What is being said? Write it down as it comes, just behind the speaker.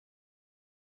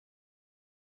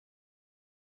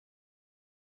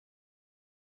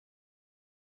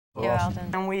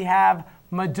Awesome. And we have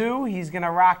Madooo. He's going to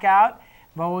rock out,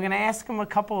 but we're going to ask him a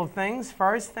couple of things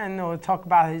first, and we'll talk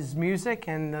about his music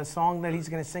and the song that he's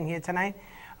going to sing here tonight.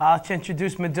 Let's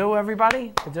introduce Madooo,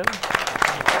 everybody. Madooo.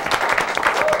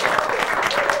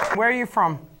 Where are you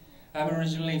from? I'm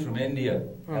originally from India.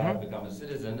 I've become a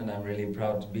citizen, and I'm really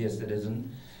proud to be a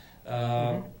citizen.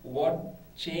 What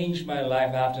changed my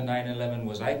life after 9/11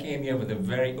 was I came here with a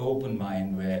very open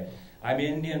mind where I'm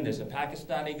Indian, there's a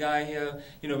Pakistani guy here,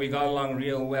 you know, we got along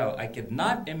real well. I could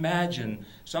not imagine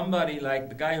somebody like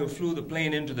the guy who flew the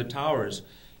plane into the towers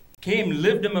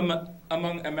lived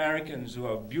among Americans who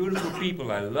are beautiful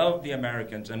people. I love the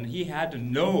Americans, and he had to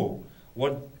know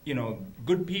what, you know,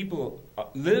 good people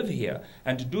live here.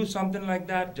 And to do something like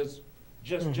that just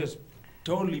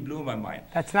totally blew my mind.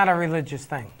 That's not a religious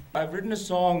thing. I've written a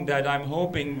song that I'm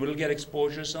hoping will get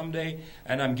exposure someday,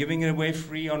 and I'm giving it away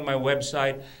free on my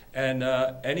website, and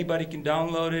anybody can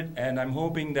download it, and I'm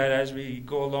hoping that as we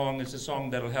go along, it's a song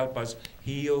that'll help us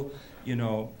heal, you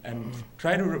know, and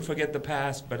try to forget the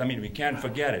past, but I mean, we can't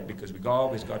forget it because we've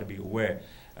always got to be aware.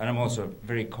 And I'm also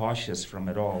very cautious from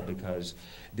it all because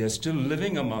they're still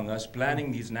living among us,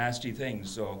 planning these nasty things,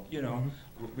 so, you know,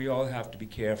 we all have to be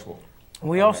careful.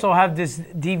 We also have this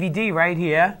DVD right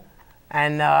here,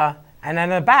 and on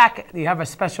the back you have a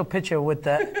special picture with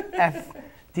the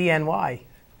FDNY.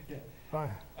 Yeah.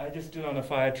 I just stood on a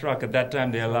fire truck. At that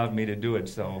time, they allowed me to do it,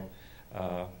 so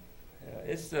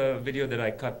it's a video that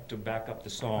I cut to back up the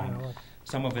song.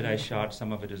 Some of it I shot,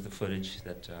 some of it is the footage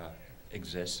that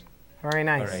exists. Very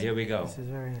nice. All right, here we go. This is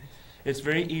very nice. It's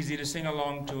very easy to sing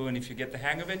along to, and if you get the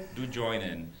hang of it, do join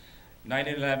in.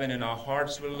 9/11 in our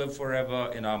hearts will live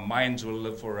forever, in our minds will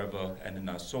live forever, and in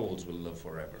our souls will live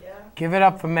forever. Yeah. Give it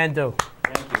up for Madooo.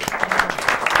 Thank you.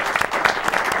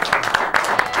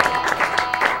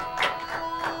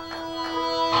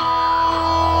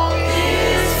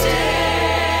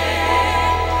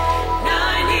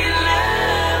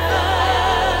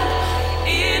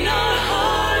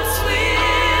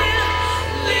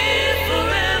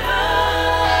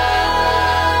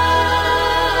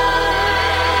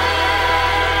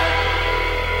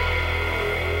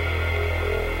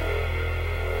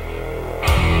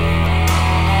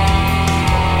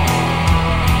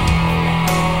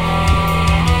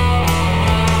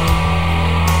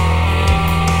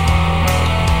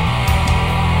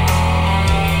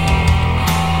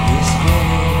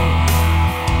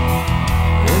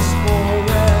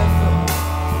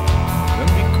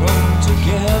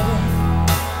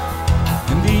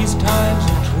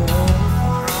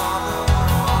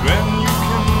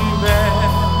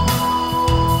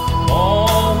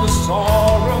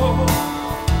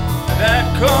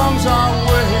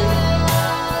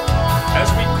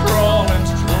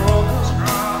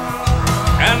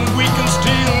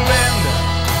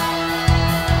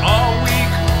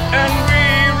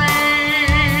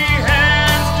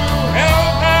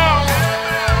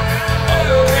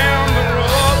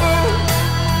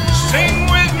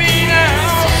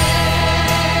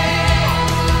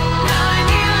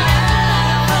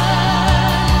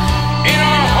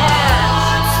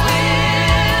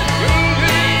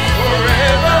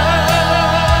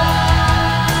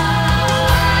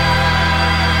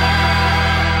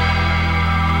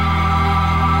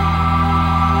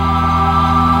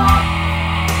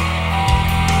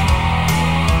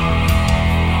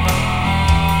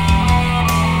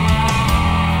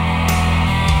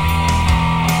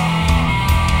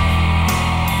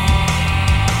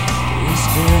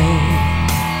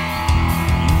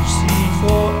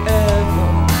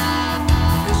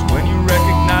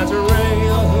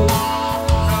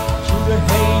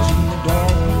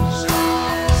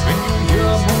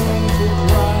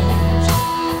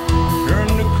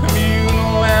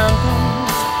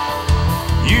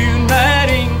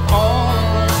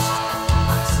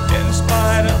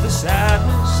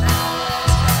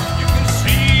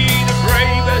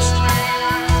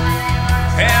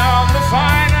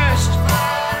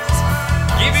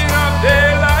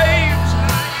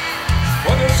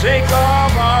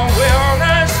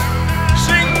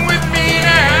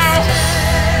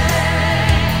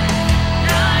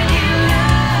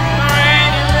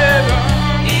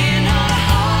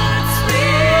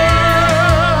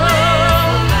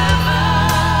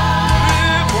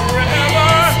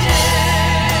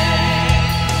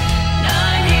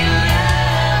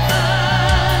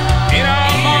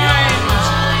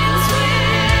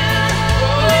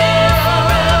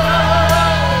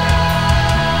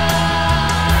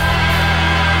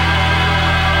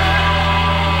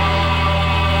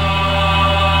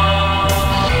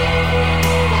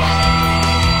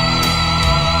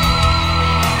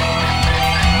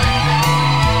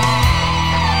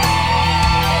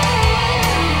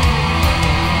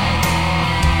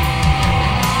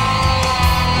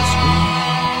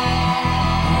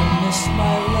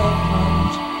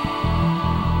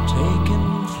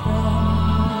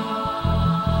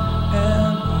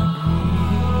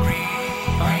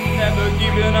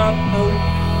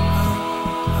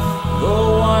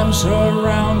 I'm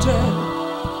surrounded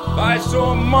by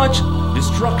so much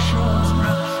destruction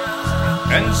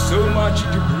and so much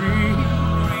debris.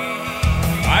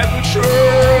 I will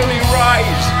surely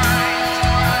rise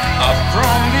up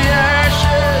from the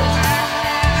ashes,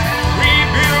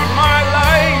 rebuild my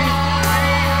life,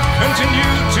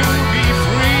 continue to be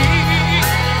free.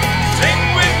 Sing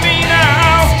with me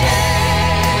now.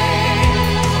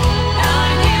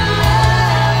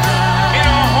 In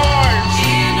our hearts,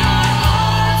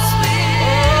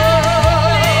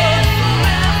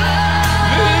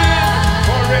 live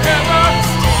forever.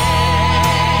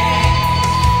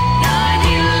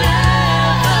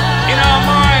 In our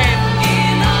minds,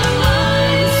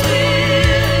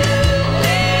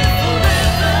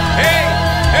 hey,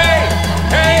 hey,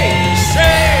 hey,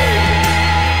 say.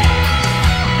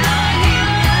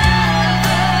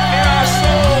 In our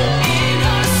souls,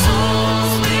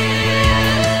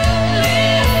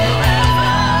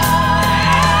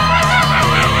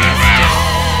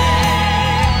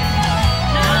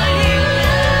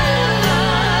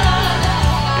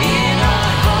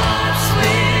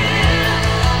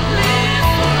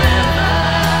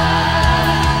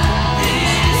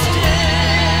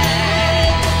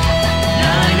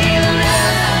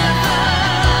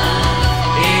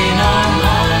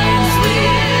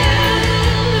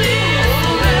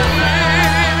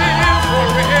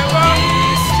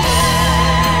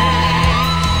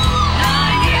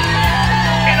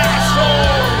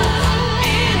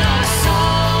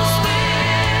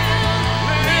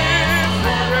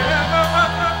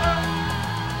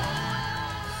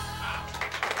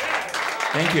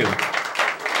 thank you.